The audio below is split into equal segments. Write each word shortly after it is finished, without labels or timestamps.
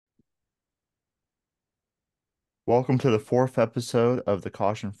Welcome to the fourth episode of the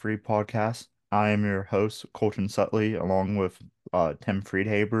Caution Free podcast. I am your host, Colton Sutley, along with Tim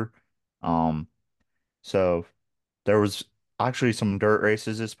Friedhaber. Um, so there was actually some dirt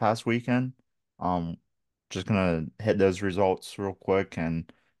races this past weekend. Um, just gonna hit those results real quick and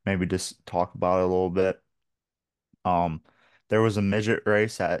maybe just talk about it a little bit. Um, there was a midget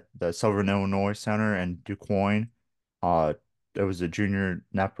race at the Southern Illinois Center in DuQuoin. Uh, there was a junior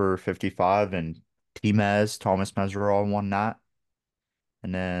Nepper 55 and Thomas Meseraull won that.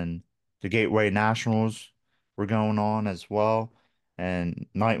 And then the Gateway Nationals were going on as well. And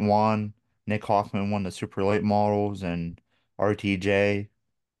night one, Nick Hoffman won the super late models, and RTJ,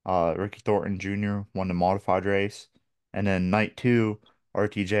 Ricky Thornton Jr. won the modified race. And then night two,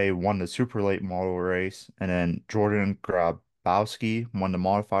 RTJ won the super late model race, and then Jordan Grabowski won the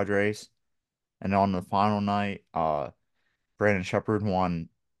modified race. And on the final night, Brandon Shepard won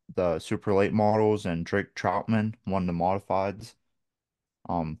the super late models, and Drake Troutman won the modifieds.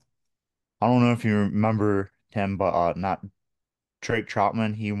 Um, I don't know if you remember him, but not Drake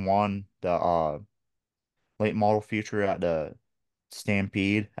Troutman. He won the late model feature at the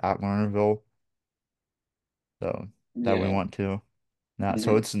Stampede at Lernerville, so that we Yeah. went to.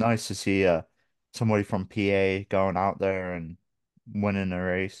 So hmm it's nice to see somebody from PA going out there and winning a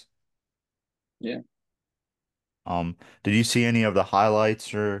race. Yeah. Did you see any of the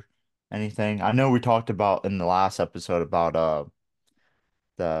highlights or anything? I know we talked about in the last episode about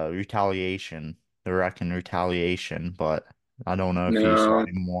the retaliation, the wreck and retaliation, but I don't know if you saw No,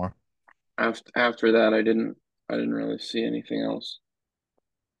 any more. after that, I didn't really see anything else.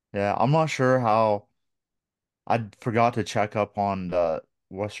 Yeah, I'm not sure how. I forgot to check up on the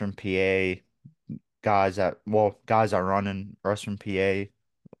Western PA guys that run in Western PA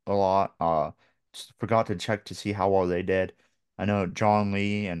a lot. Just forgot to check to see how well they did. I know John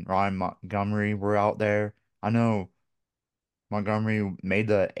Lee and Ryan Montgomery were out there. I know Montgomery made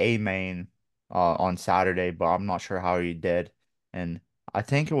the A main on Saturday, but I'm not sure how he did. And I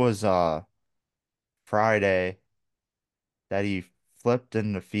think it was Friday that he flipped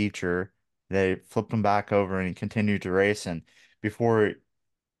in the feature. They flipped him back over and he continued to race. And before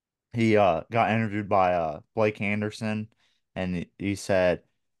he got interviewed by Blake Anderson, and he said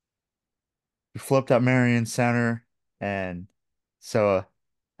he flipped at Marion Center, and so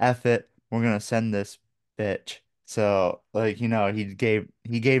F it, we're gonna send this bitch. So like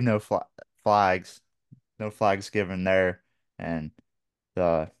he gave no flags, no flags given there, and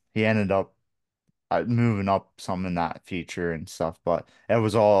he ended up moving up some in that feature and stuff. But it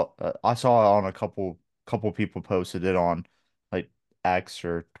was all I saw it on a couple people posted it on like X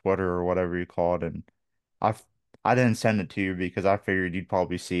or Twitter or whatever you call it, and I f- I didn't send it to you because I figured you'd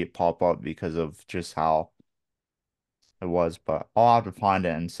probably see it pop up because of just how it was. But I'll have to find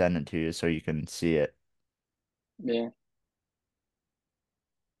it and send it to you so you can see it. Yeah.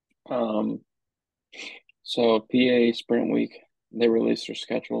 Um, so PA Sprint Week, they released their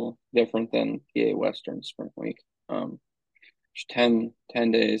schedule different than PA Western Sprint Week. There's 10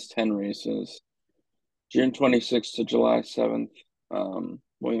 days, 10 races. June 26th to July 7th.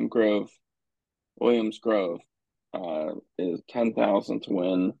 Williams Grove, is 10,000 to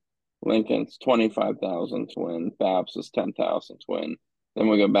win. Lincoln's 25,000 to win. Babs is 10,000 to win. Then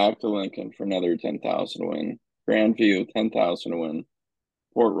we go back to Lincoln for another 10,000 to win. Grandview 10,000 to win.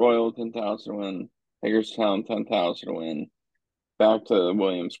 Port Royal 10,000 to win. Hagerstown 10,000 to win. Back to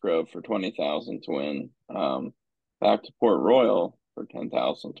Williams Grove for 20,000 to win. Back to Port Royal for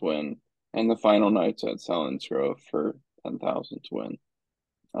 10,000 to win. And the final night's at Selinsgrove for 10,000 to win.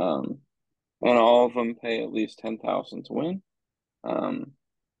 Um, and all of them pay at least 10,000 to win. Um,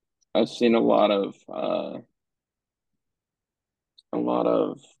 I've seen a lot of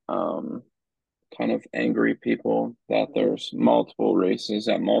kind of angry people that there's multiple races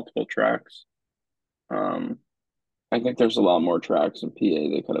at multiple tracks. Um, I think there's a lot more tracks in PA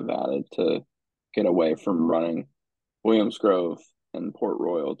they could have added to get away from running Williams Grove and Port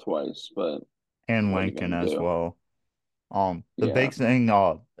Royal twice, but And what are you Lincoln gonna as do? well. The Yeah. big thing,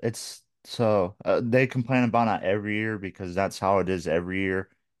 it's so they complain about it every year because that's how it is every year.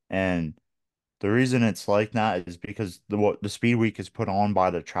 And the reason it's like that is because the speed week is put on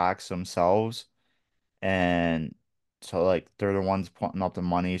by the tracks themselves, and so like they're the ones putting up the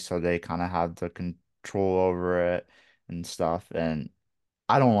money, so they kind of have the control over it and stuff. And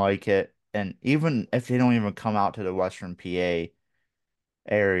I don't like it. And even if they don't even come out to the Western PA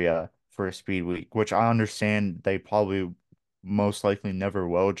area for a speed week, which I understand they probably most likely never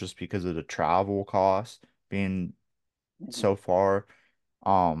will just because of the travel cost being Mhm. so far.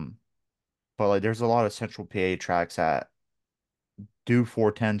 Um, but like there's a lot of Central PA tracks that do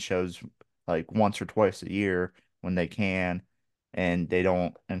 410 shows like once or twice a year. when they can, and they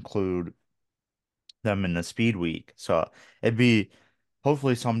don't include them in the speed week. So it'd be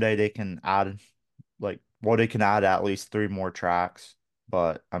hopefully someday they can add they can add at least three more tracks.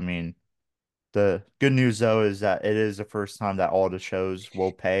 But I mean, the good news though is that it is the first time that all the shows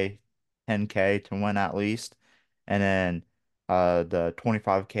will pay 10K to win at least. And then the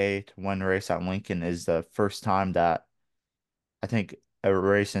 25K to win race at Lincoln is the first time that I think a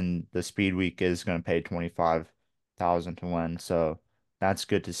race in the speed week is going to pay 25,000 to win. So that's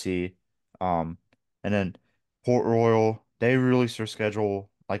good to see. Um and then Port Royal, they released their schedule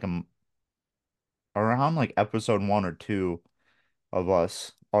around like episode 1 or 2 of our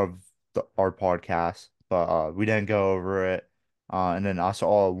podcast, but we didn't go over it. And then I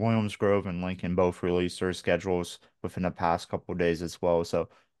saw Williams Grove and Lincoln both released their schedules within the past couple of days as well. So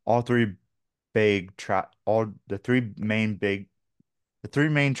all three all the three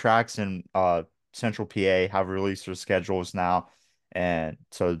main tracks in Central PA have released their schedules now, and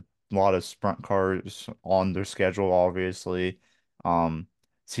so a lot of sprint cars on their schedule, obviously. Um,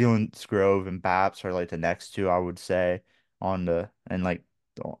 Sealands Grove and Baps are like the next two, I would say, on like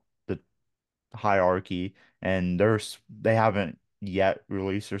the hierarchy, and they haven't yet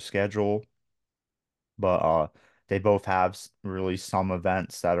released their schedule, but they both have released some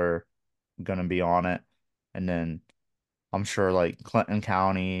events that are gonna be on it, and then. I'm sure like Clinton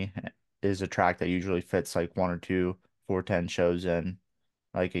County is a track that usually fits like one or two 410 shows in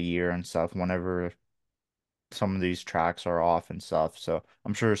like a year and stuff whenever some of these tracks are off and stuff. So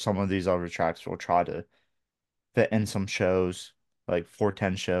I'm sure some of these other tracks will try to fit in some shows, like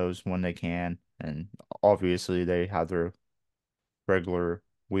 410 shows when they can. And obviously they have their regular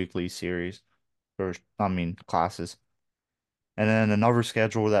weekly series or I mean classes. And then another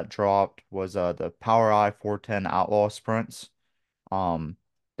schedule that dropped was the Power I 410 Outlaw Sprints. Um,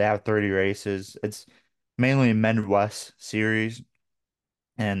 they have 30 races. It's mainly a Midwest series,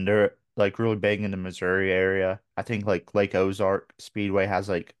 and they're like really big in the Missouri area. I think like Lake Ozark Speedway has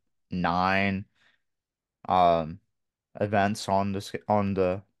like nine um events on on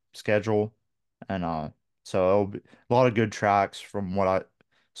the schedule, and so it'll be a lot of good tracks from what I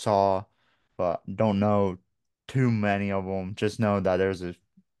saw, but don't know too many of them. Just know that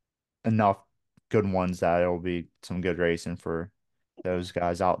enough good ones that it'll be some good racing for those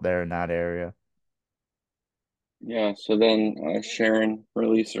guys out there in that area. Yeah, so then Sharon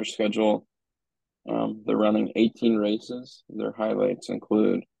released their schedule. They're running 18 races. Their highlights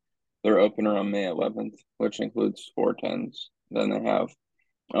include their opener on May 11th, which includes 410s. Then they have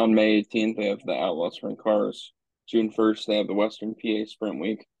on May 18th, they have the Outlaw Sprint Cars. June 1st, they have the Western PA Sprint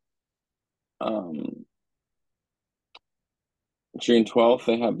Week. Um, June 12th,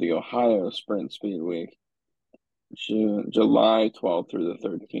 they have the Ohio Sprint Speed Week. July 12th through the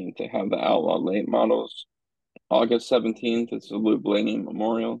 13th, they have the Outlaw Late Models. August 17th, it's the Lou Blaney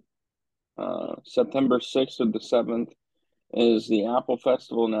Memorial. September 6th to the 7th is the Apple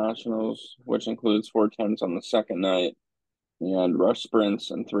Festival Nationals, which includes 410s on the second night and rush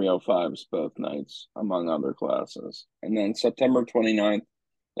sprints and 305s both nights, among other classes. And then September 29th,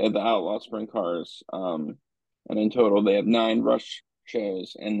 they have the Outlaw Sprint Cars. And in total, they have 9 rush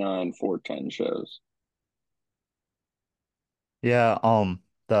shows and 9 410 shows. Yeah,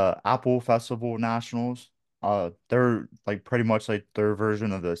 the Apple Festival Nationals, they're like pretty much like their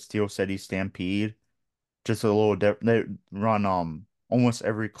version of the Steel City Stampede, just a little different. They run almost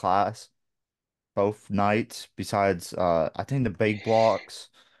every class both nights besides I think the big blocks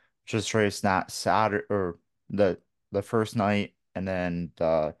just race that Saturday or the first night and then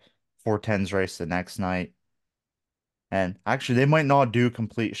the 410s race the next night. And actually, they might not do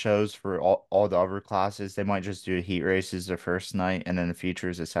complete shows for all the other classes. They might just do heat races the first night and then the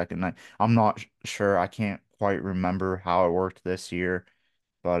features the second night. I'm not sure. I can't quite remember how it worked this year,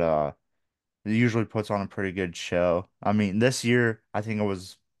 but it usually puts on a pretty good show. I mean, this year I think it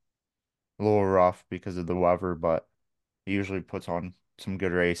was a little rough because of the weather, but it usually puts on some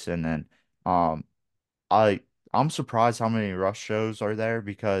good racing. And um, I I'm surprised how many rush shows are there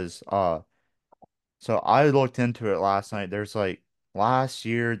because so I looked into it last night. There's like last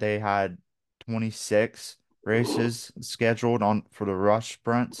year they had 26 races scheduled on for the rush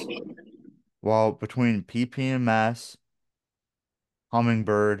sprints. Well, between PPMS,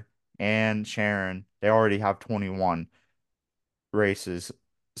 Hummingbird, and Sharon, they already have 21 races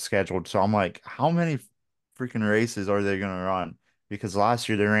scheduled. So I'm like, how many freaking races are they gonna run? Because last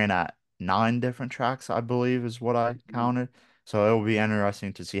year they ran at nine different tracks, I believe, is what I counted. So it'll be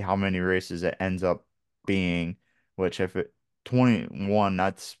interesting to see how many races it ends up being, which if it 21,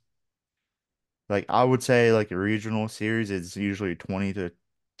 that's like I would say like a regional series is usually 20 to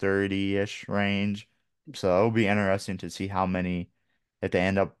 30-ish range. So it'll be interesting to see how many, if they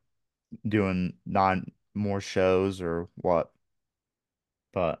end up doing nine more shows or what.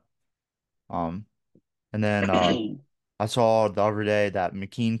 But um, and then I saw the other day that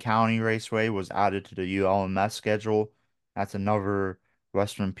McKean County Raceway was added to the ULMS schedule. That's another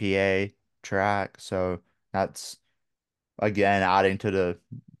Western PA track, so that's again adding to the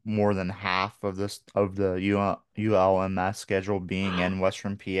more than half of this of the ULMS schedule being in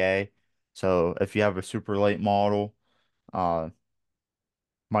Western PA. So if you have a super late model, uh,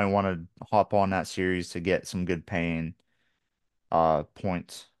 might want to hop on that series to get some good paying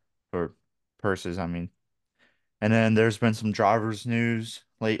points or purses, I mean. And then there's been some drivers news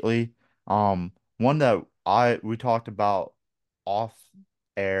lately. One that I we talked about off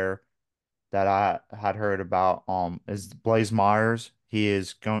air that I had heard about is Blaze Myers.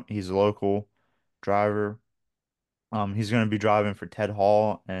 He's a local driver. He's going to be driving for Ted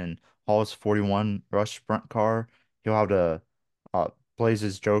Hall and Hall's 41 Rush Sprint car. He'll have the uh,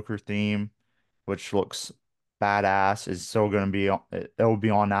 Blaze's Joker theme, which looks badass. Is still going to be on, it'll be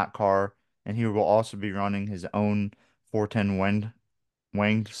on that car, and he will also be running his own 410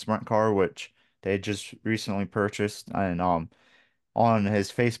 winged sprint car, which they just recently purchased. And on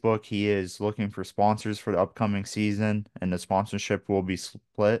his Facebook, he is looking for sponsors for the upcoming season, and the sponsorship will be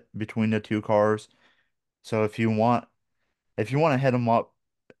split between the two cars. So if you want to hit him up,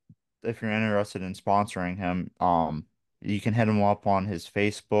 if you're interested in sponsoring him, you can hit him up on his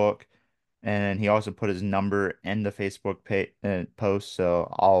Facebook, and he also put his number in the Facebook post.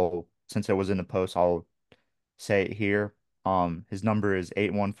 So since it was in the post, I'll say it here. His number is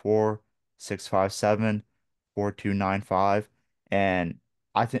 814-657-4295. And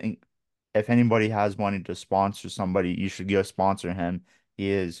I think if anybody has money to sponsor somebody, you should go sponsor him. He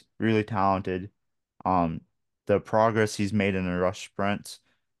is really talented. Um, the progress he's made in the rush sprints,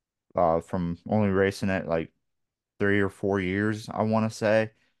 from only racing it like 3 or 4 years, I want to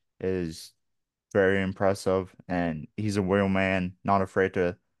say, is very impressive. And he's a real man, not afraid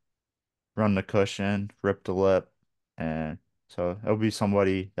to run the cushion, rip the lip, and so it'll be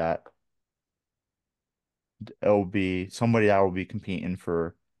somebody that will be competing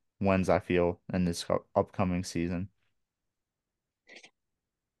for wins, I feel, in this upcoming season.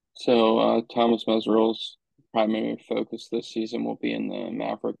 So Thomas Meserol's primary focus this season will be in the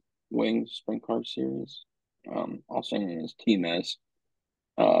Maverick Wing Sprint Car Series, also known as Team S.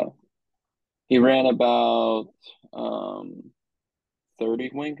 Uh, he ran about um,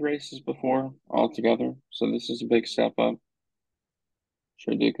 30 winged races before altogether, so this is a big step up.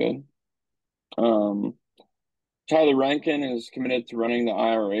 Sure did good. Um, Tyler Rankin is committed to running the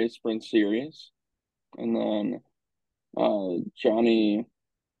IRA Sprint Series, and then Johnny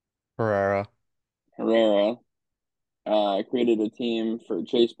Herrera. Herrera created a team for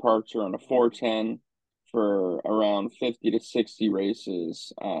Chase Parcher on a 410 for around 50 to 60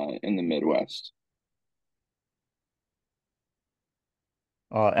 races in the Midwest.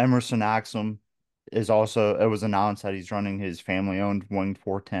 Emerson Axum is also, it was announced that he's running his family-owned winged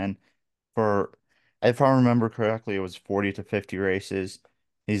 410 for, if I remember correctly, it was 40 to 50 races.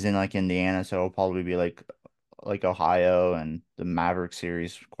 He's in like Indiana, so it'll probably be like Ohio and the Maverick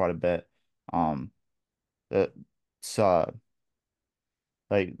series quite a bit. Um, it's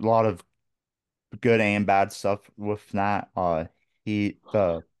like a lot of good and bad stuff with that. The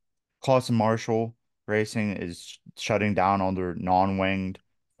Clausen Marshall Racing is shutting down all their non-winged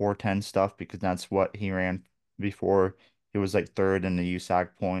 410 stuff because that's what he ran before. He was like third in the USAC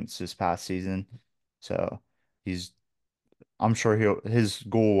points this past season. So he's I'm sure his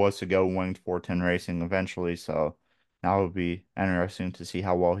goal was to go winged 410 racing eventually. So that would be interesting to see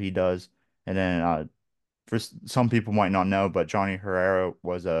how well he does. And then some people might not know, but Johnny Herrera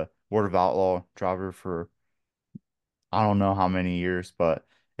was a World of Outlaw driver for I don't know how many years, but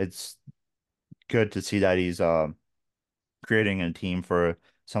it's good to see that he's creating a team for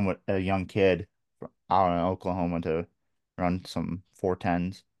somewhat a young kid out in Oklahoma to run some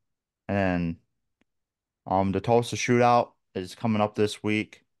 410s. And then the Tulsa shootout is coming up this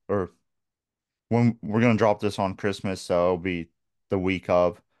week, or when we're gonna drop this on Christmas, so it'll be the week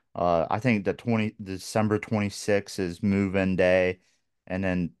of. I think December 26th is move-in day, and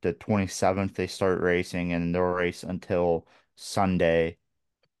then the 27th they start racing, and they'll race until Sunday,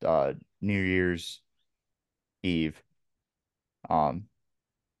 New Year's Eve. Um,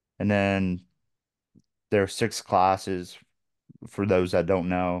 and then there are six classes for those that don't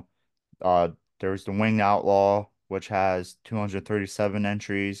know. Uh, there's the Wing Outlaw, which has 237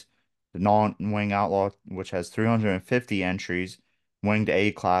 entries, the Non-Wing Outlaw, which has 350 entries, Winged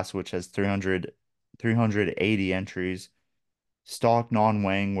A class, which has 380 entries, Stock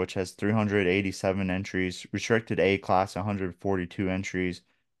non-wing, which has 387 entries, restricted A class 142 entries,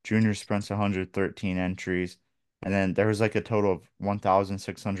 junior sprints 113 entries, and then there was like a total of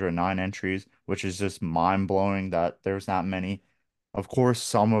 1,609 entries, which is just mind-blowing that there's that many. Of course,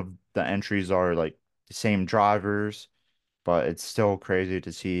 some of the entries are like the same drivers, but it's still crazy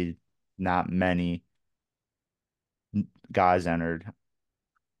to see not many guys entered.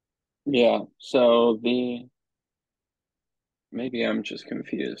 Yeah. So the maybe I'm just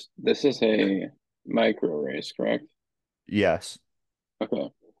confused. This is a micro race, correct? Yes.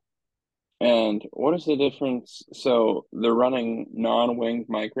 Okay. And what is the difference? So they're running non-winged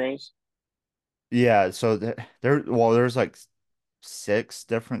micros? Yeah, so well, there's like six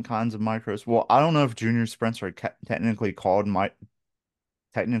different kinds of micros. Well, I don't know if junior sprints are technically called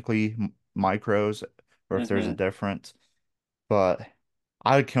technically micros or if there's a Mm-hmm. difference, but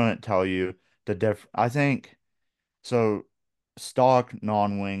I couldn't tell you the I think so. Stock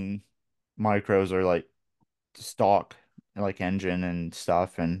non-wing micros are like stock like engine and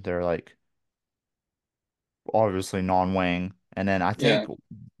stuff, and they're like obviously non-wing. And then I Yeah. think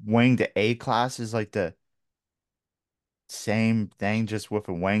wing to A class is like the same thing just with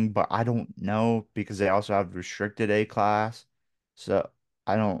a wing, but I don't know because they also have restricted A class. So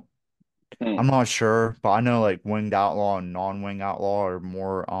I don't Hmm. I'm not sure, but I know like winged outlaw and non-wing outlaw are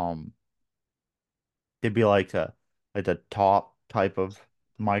more they'd be like the top type of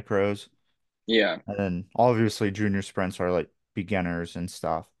micros. Yeah. And then obviously junior sprints are like beginners and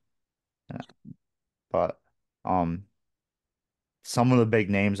stuff. But um some of the big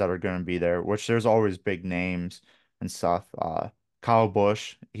names that are going to be there, which there's always big names and stuff. Kyle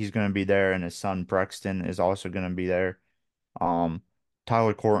Busch, he's going to be there, and his son Brexton is also going to be there. Um,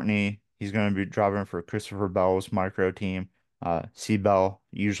 Tyler Courtney, he's going to be driving for Christopher Bell's micro team. C Bell,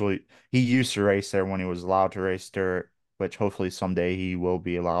 usually he used to race there when he was allowed to race dirt, which hopefully someday he will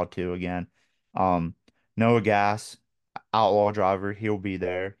be allowed to again. Um, Noah Gass, outlaw driver, he'll be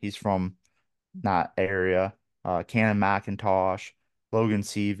there. He's from that area. Cannon McIntosh, Logan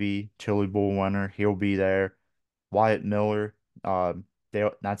Seavey, Chili Bull winner, he'll be there. Wyatt Miller,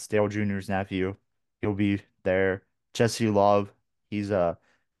 that's Dale Jr.'s nephew. He'll be there. Jesse Love, he's going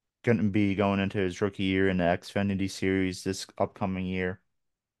to be going into his rookie year in the Xfinity Series this upcoming year.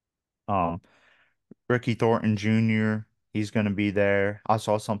 Um, Ricky Thornton Jr., he's going to be there. I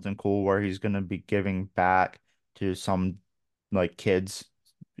saw something cool where he's going to be giving back to some like kids,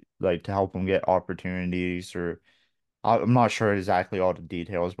 like to help them get opportunities or I'm not sure exactly all the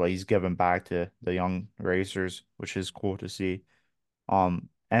details, but he's giving back to the young racers, which is cool to see.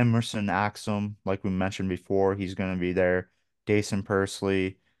 Emerson Axum, like we mentioned before, he's going to be there. Jason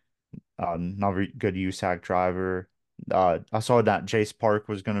Pursley, another good USAC driver. I saw that Jace Park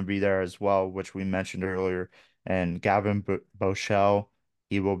was going to be there as well, which we mentioned earlier. And Gavin Bochelle,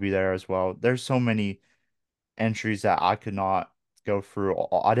 he will be there as well. There's so many entries that I could not go through.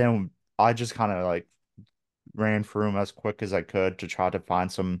 I just kind of like ran through them as quick as I could to try to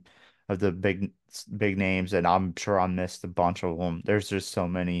find some of the big names, and I'm sure I missed a bunch of them. There's just so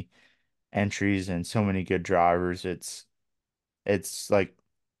many entries and so many good drivers. It's like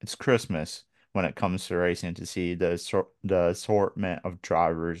it's Christmas when it comes to racing to see the assortment of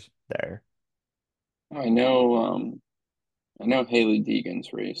drivers there. I know. I know Haley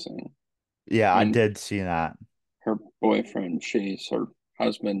Deegan's racing, Yeah, I and did see that. her boyfriend Chase, her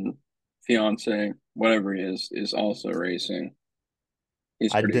husband, fiance, whatever he is also racing.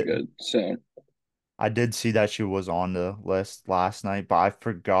 He's I pretty did good. So I did see that she was on the list last night, but I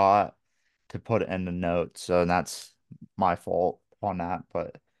forgot to put it in the notes, so that's my fault on that.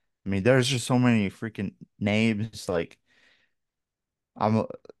 But I mean, there's just so many freaking names. Like I'm,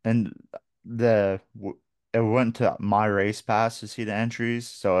 and it went to my race pass to see the entries,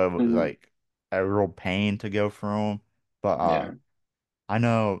 so it was mhm. like a real pain to go through them. But Yeah. I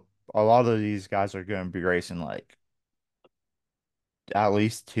know a lot of these guys are going to be racing like at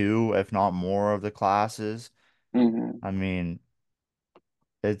least two, if not more, of the classes. Hmm. I mean.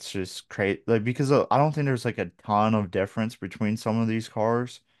 It's just crazy, like because I don't think there's like a ton of difference between some of these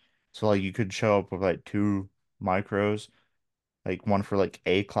cars. So like you could show up with like two micros, like one for like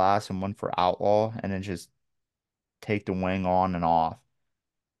A class and one for outlaw, and then just take the wing on and off.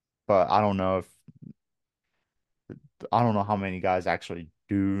 But I don't know how many guys actually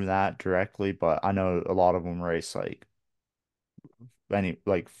do that directly, but I know a lot of them race like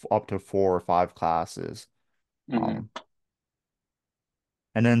up to four or five classes. Hmm. Um,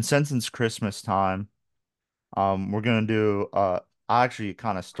 and then since it's Christmas time. We're gonna do I actually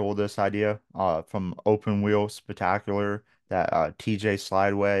kind of stole this idea from Open Wheel Spectacular that TJ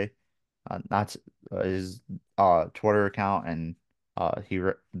Slideway that's his Twitter account and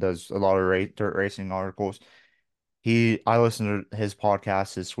Does a lot of dirt racing articles. I listened to his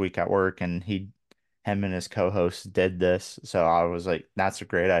podcast this week at work, and him and his co-host did this. So I was like, that's a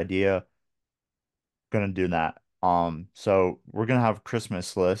great idea. Gonna do that. So we're gonna have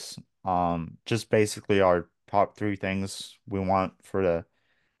Christmas lists. Just basically our top three things we want for the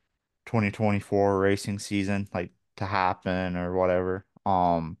 2024 racing season, like to happen or whatever.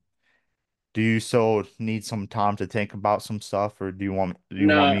 Do you still need some time to think about some stuff, or do you want me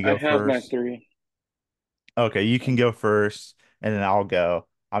No, to I go have my first? three. Okay, you can Um, go first, and then I'll go.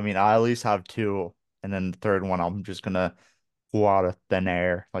 I mean, I at least have two, and then the third one I'm just gonna pull out of thin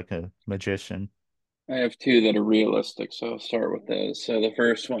air like a magician. I have two that are realistic, so I'll start with those. So the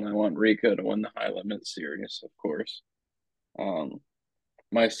first one, I want Rico to win the High Limit Series, of course. Um,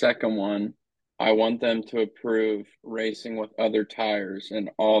 my second one, I want them to approve racing with other tires in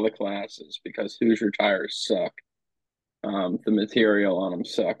all the classes because Hoosier tires suck. The material on them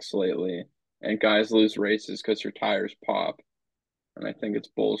sucks lately, and guys lose races because their tires pop, and I think it's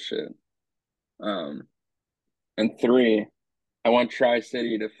bullshit. Um, and three, I want Tri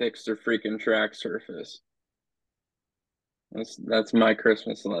City to fix their freaking track surface. That's my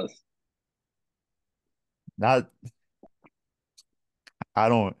Christmas list. That I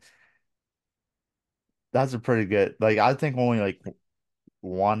don't. That's a pretty good. Like I think only like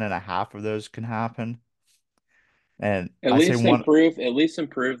one and a half of those can happen, and I say one. At least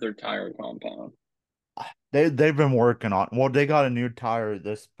improve their tire compound. They've been working on. Well, they got a new tire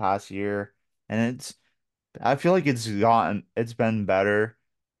this past year, and I feel like it's been better.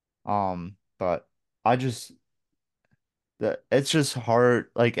 But I just it's just hard.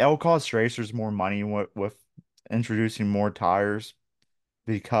 Like it'll cost racers more money with introducing more tires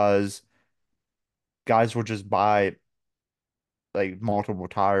because guys will just buy like multiple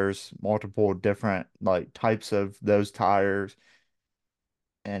tires, multiple different like types of those tires,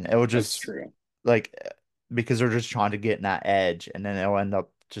 and it'll That's just true. like because they're just trying to get in that edge, and then it'll end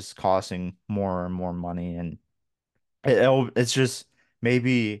up just costing more and more money, and it's just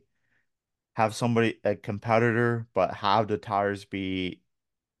maybe have somebody a competitor, but have the tires be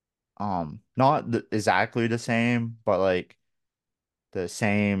not exactly the same, but like the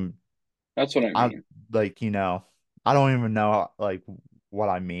same. That's what I I mean. like I don't even know like what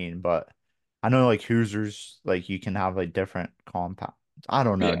I mean, but I know like Hoosers like you can have like different compounds. I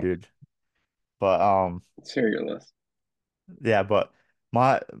don't know, Yeah, dude. But let's hear your list. yeah, but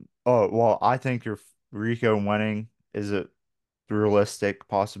my oh well, I think your Rico winning is a realistic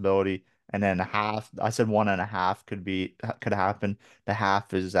possibility, and then half. I said one and a half could happen. The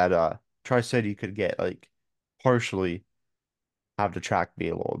half is that Tri-City could get like partially have the track be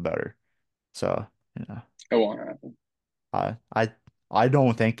a little better. So you know, It won't happen. I I I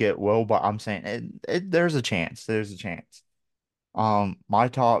don't think it will, but I'm saying there's a chance. There's a chance.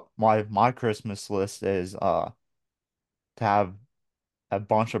 My Christmas list is to have a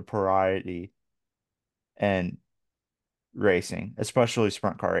bunch of variety and racing, especially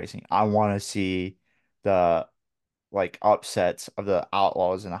sprint car racing. I want to see the like upsets of the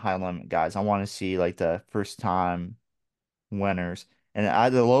outlaws and the high limit guys. I want to see like the first time winners. And at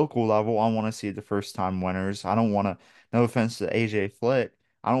the local level, I want to see the first time winners. I don't want to, no offense to AJ Flick,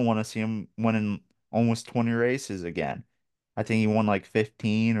 I don't want to see him winning almost 20 races again. I think he won like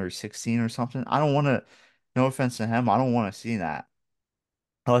 15 or 16 or something. I don't want to, no offense to him, I don't want to see that.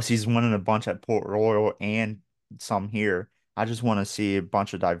 Unless he's winning a bunch at Port Royal and some here. I just want to see a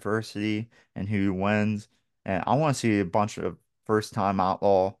bunch of diversity and who wins. And I want to see a bunch of first time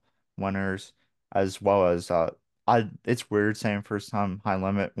outlaw winners as well as it's weird saying first time high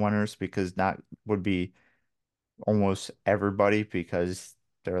limit winners because that would be almost everybody because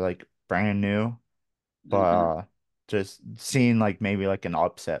they're like brand new. But Hmm. just seeing like maybe like an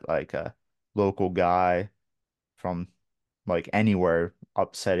upset like a local guy from like anywhere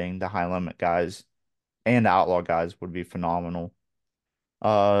upsetting the high limit guys and outlaw guys would be phenomenal.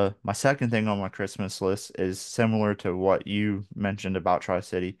 My second thing on my Christmas list is similar to what you mentioned about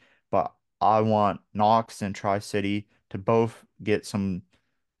Tri-City, but I want Knox and Tri-City to both get some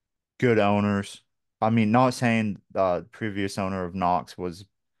good owners. I mean, not saying the previous owner of Knox was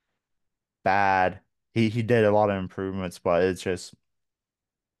bad. He did a lot of improvements, but it's just,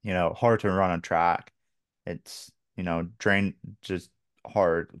 hard to run a track. It's, drain just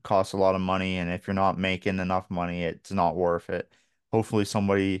hard, it costs a lot of money, and if you're not making enough money, it's not worth it. Hopefully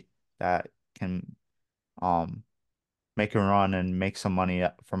somebody that can um make a run and make some money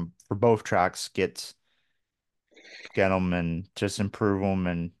from for both tracks get them and just improve them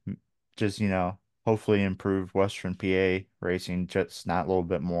and just, hopefully improve Western PA racing just that little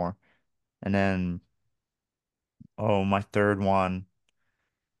bit more. And then Oh, my third one.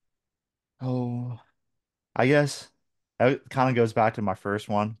 Oh, I guess it kind of goes back to my first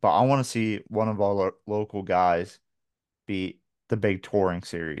one, but I want to see one of our local guys beat the big touring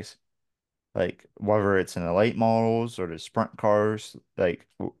series. Like whether it's in the late models or the sprint cars, like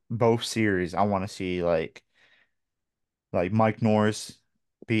both series, I want to see like Mike Norris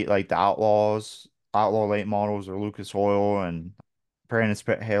beat like the Outlaw late models or Lucas Oil and Brandon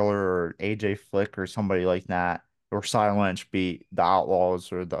Spithaler or AJ Flick or somebody like that, or Cy Lynch beat the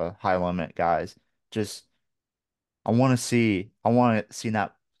Outlaws or the high limit guys. Just I want to see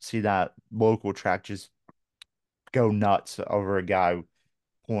that local track just go nuts over a guy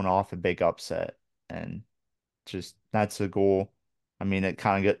pulling off a big upset, and just that's the goal. I mean, it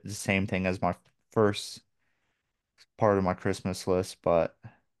kind of get the same thing as my first part of my Christmas list, but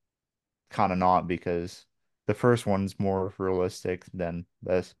kind of not because the first one's more realistic than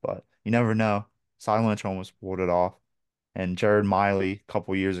this, but you never know. Silence almost pulled it off. And Jared Miley a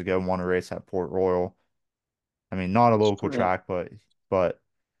couple years ago won a race at Port Royal. I mean, not a It's local true. track, but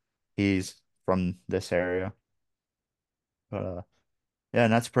he's from this area. But yeah,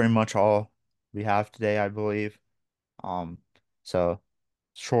 and that's pretty much all we have today, I believe. Um, so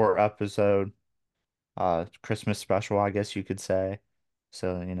short episode, Christmas special, I guess you could say.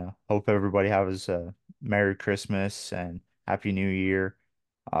 So, hope everybody has a Merry Christmas and Happy New Year.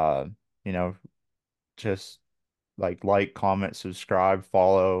 Uh, you know, just like, comment, subscribe,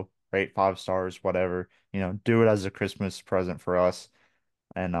 follow, rate 5 stars, whatever. Do it as a Christmas present for us.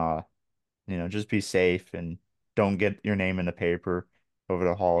 And just be safe and don't get your name in the paper over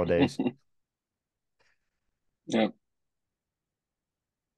the holidays. Yeah.